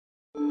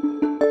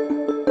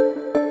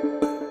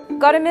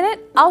Got a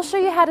minute? I'll show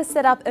you how to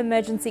set up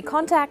emergency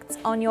contacts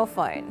on your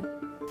phone.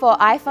 For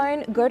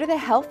iPhone, go to the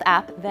Health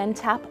app, then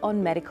tap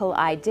on Medical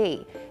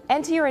ID.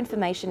 Enter your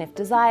information if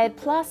desired,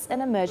 plus an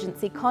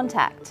emergency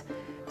contact.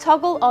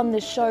 Toggle on the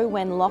Show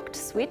When Locked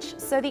switch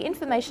so the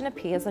information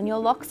appears on your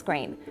lock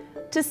screen.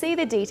 To see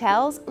the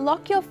details,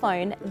 lock your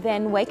phone,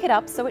 then wake it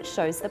up so it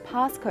shows the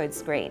passcode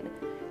screen.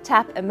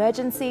 Tap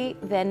Emergency,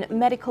 then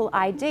Medical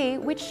ID,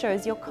 which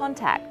shows your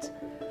contact.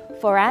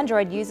 For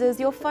Android users,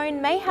 your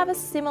phone may have a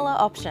similar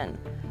option.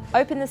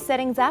 Open the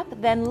Settings app,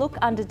 then look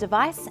under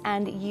Device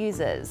and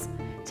Users.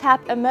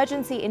 Tap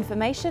Emergency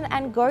Information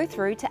and go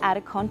through to add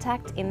a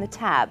contact in the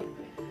tab.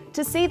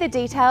 To see the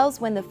details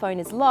when the phone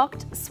is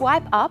locked,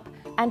 swipe up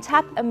and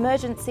tap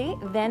Emergency,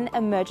 then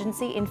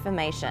Emergency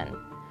Information.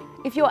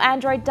 If your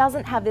Android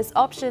doesn't have this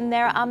option,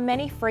 there are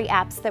many free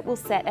apps that will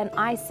set an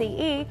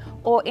ICE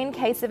or in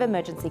case of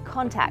emergency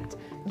contact.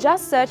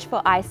 Just search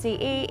for ICE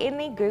in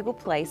the Google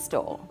Play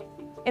Store.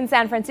 In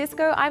San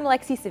Francisco, I'm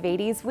Lexi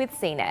Savides with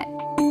CNET.